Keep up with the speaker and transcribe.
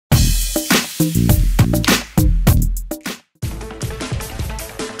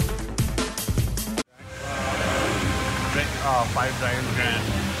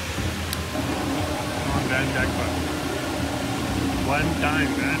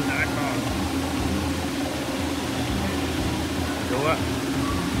jackpot. Do it.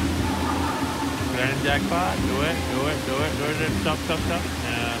 Grand jackpot. Do it. Stop.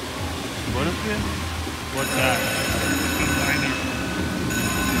 Bonus wheel? What's that?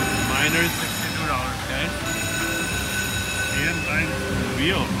 Minor is $62, guys. And times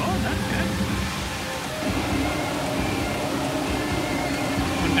Wheel. Oh, that's good.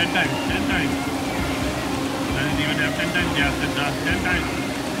 10 times. Does it even have 10 times? Yes, it does. 10 times.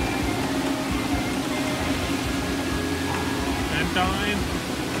 10 times.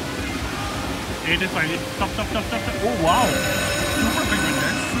 8 is fine. Stop. Oh, wow. super big win,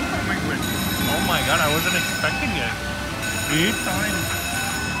 guys. Super big win. Oh my god, I wasn't expecting it. 8 times.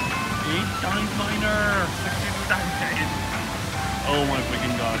 8 times minor. 62 times, guys. Oh my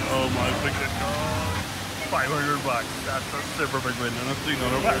freaking god. 500 bucks. That's a super big win and a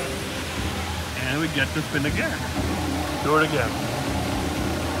 $3 bet. And we get to spin again. Do it again.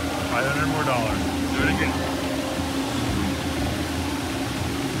 $500 more. Do it again.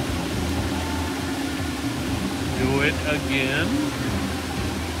 Do it again.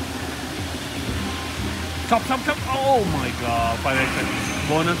 Stop. Oh my god. 5x.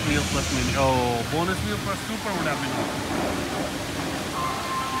 Bonus wheel plus mini. Oh, bonus wheel plus super would have been awesome.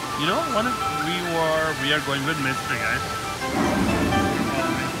 You know, we are going with mystery, guys.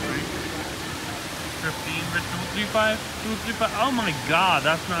 15 with 235. Oh my god,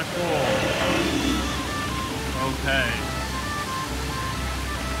 that's not cool. Okay.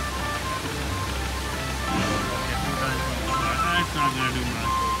 It's not gonna do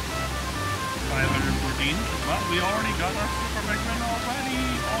much. 514. But we already got our super big win already.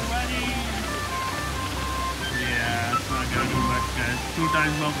 Yeah, it's not gonna do much, guys. 2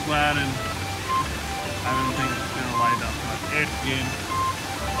 times multiplied, and I don't think it's gonna light up. But 8th game.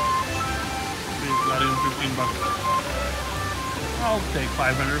 We've got in 15 bucks. I'll take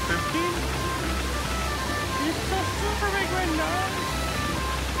 515. It's a super big win, guys.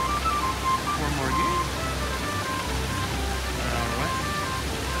 4 more games. Alright.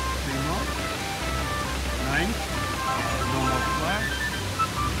 3 more. 9. No multiplier.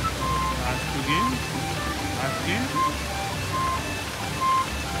 Last 2 games. Last game.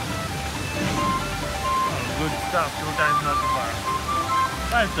 Oh, good stuff. 2 times multiplier.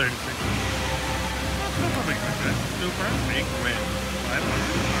 536. Super big win. Super big win.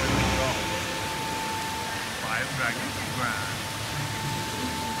 5 dragons grand.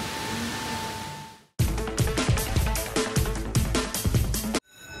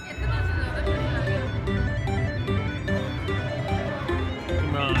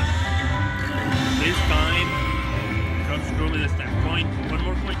 Come on. This time. Don't screw me this time. Coin. One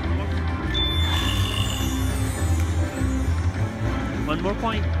more coin. One more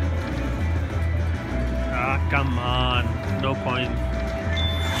coin. Ah, come on. No point.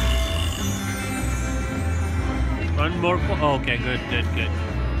 One more coin. Oh, okay, good.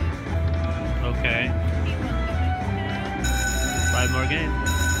 Okay. 5 more games.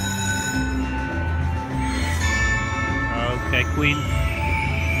 Okay, queen.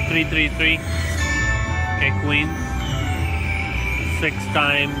 3. Okay, queen. 6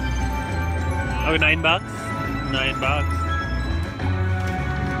 times. Oh, $9. $9.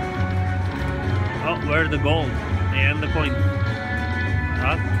 Oh, where's the gold? And the coin.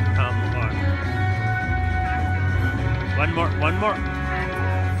 Oh, come on. One more.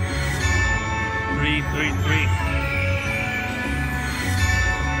 3.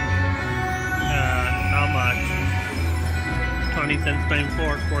 How much? 20 cents times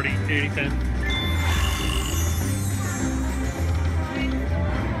 4, 40, 80 cents.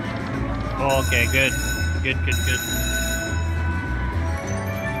 Okay, good.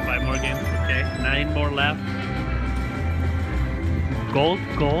 5 more games. Okay, 9 more left. Gold.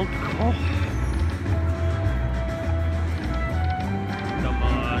 Oh. Come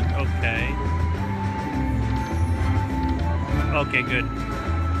on. Okay. Okay, good.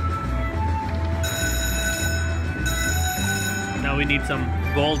 Now we need some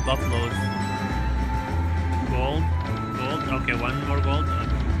gold buffaloes. Gold. Okay, 1 more gold.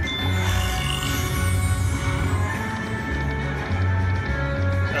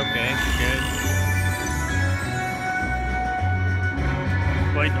 Okay, good.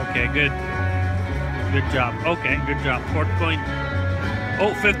 Coin, okay, good. Good job. Okay, good job. 4th coin.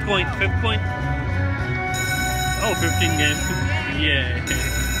 Oh, 5th coin. Oh, 15 games. Yeah.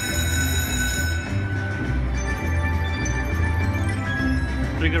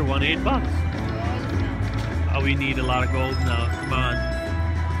 Trigger won $8. Oh, we need a lot of gold now. Come on.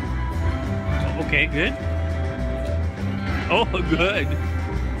 Okay, good. Oh, good.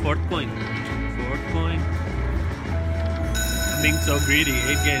 4th coin. being so greedy.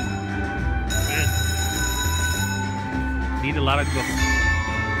 8 games. Good. Need a lot of go.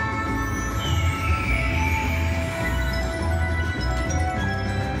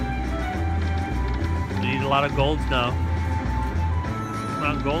 Need a lot of golds now. Come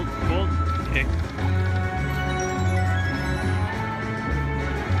on, gold. Okay.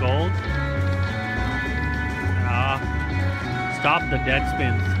 Gold. Stop the dead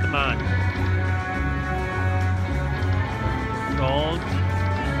spins. Come on. Gold.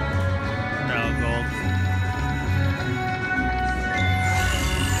 No, gold.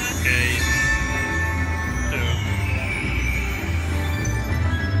 Okay. 2.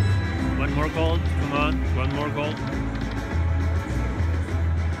 One more gold. Come on. One more gold.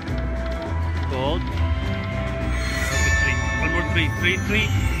 Gold. Okay, 3. One more 3. 3.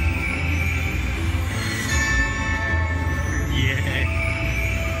 Yeah.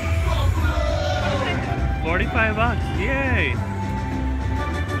 45 bucks. Yay.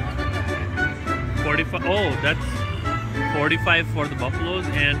 45. Oh, that's 45 for the buffaloes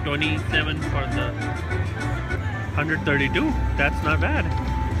and 27 for the 132. That's not bad.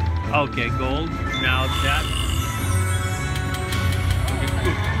 Okay, gold. Now that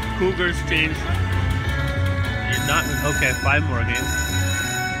Cougars changed. You're not okay. 5 more games.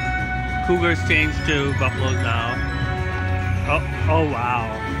 Cougars changed to buffaloes now. Oh wow.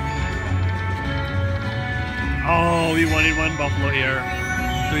 Oh, we wanted one buffalo here.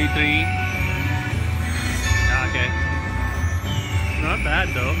 3. Okay. Not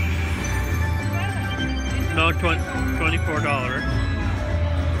bad though. No, $24.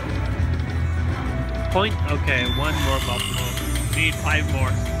 Point. Okay, one more buffalo. Need 5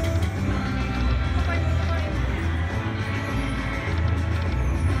 more.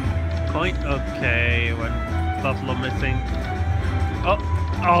 Point. Okay, one buffalo missing. Oh.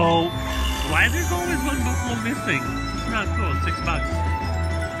 Why there's always one buffalo missing? It's not cool. $6.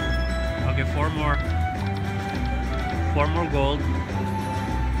 Okay, 4 more. 4 more gold.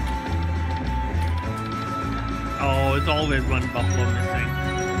 Oh, it's always one buffalo missing.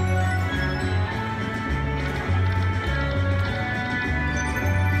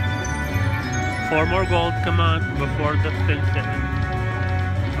 Four more gold, come on, before the spin session.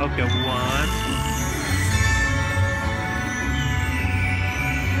 Okay, 1.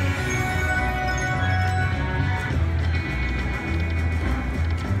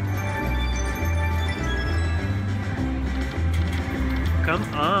 Come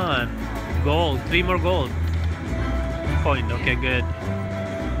on. Gold. 3 more gold. Coin. Okay, good.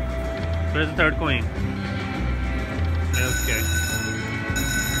 Where's the 3rd coin? Okay.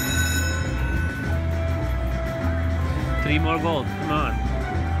 3 more gold. Come on.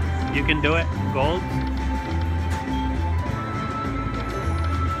 You can do it. Gold.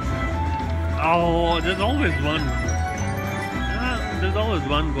 Oh, there's always one. There's always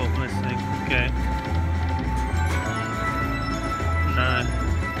one gold missing. Okay.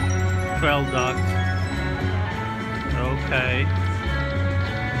 12 dogs. Okay.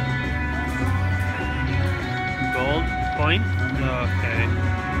 Gold point. Okay.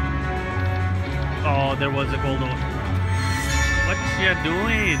 Oh, there was a gold one. What you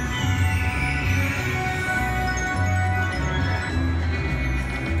doing?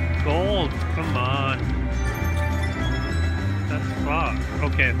 Gold. Come on. That's fuck.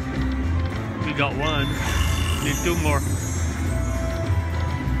 Okay. We got 1. Need 2 more.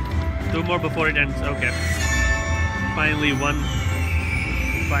 2 more before it ends. Okay. Finally, 5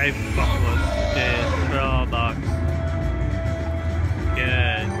 buffaloes. Okay, 12 bucks.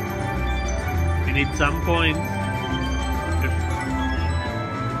 Good. We need some coins.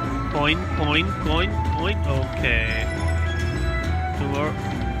 Coin. Okay. 2 more.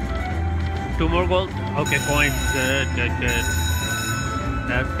 2 more gold. Okay, coins. Good.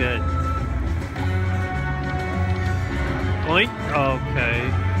 That's good. Coin.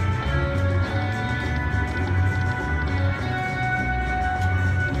 Okay.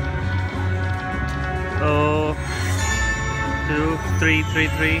 Oh, 2, 3.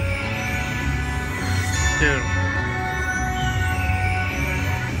 2.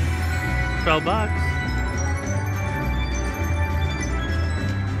 $12.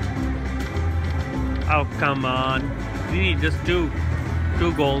 Oh, come on. We need just 2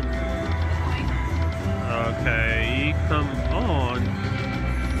 gold. Okay, come on.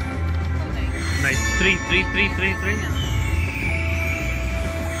 Nice. 3.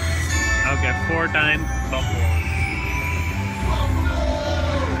 Okay, 4 times buffaloes.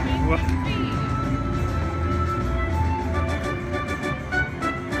 What?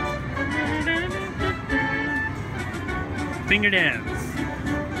 Finger dance.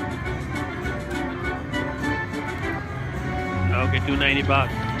 Okay, 290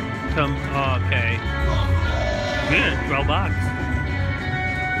 bucks. Some, okay. Good, 12 bucks.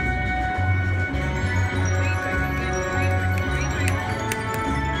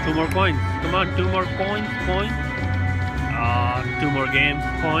 Two more coins. Come on, two more coins. Coin. Two more games.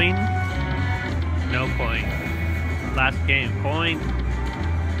 Coin. No coin. Last game. Coin.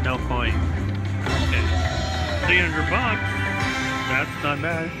 No coin. Okay. 300 bucks. That's not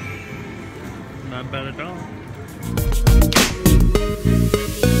bad. Not bad at all.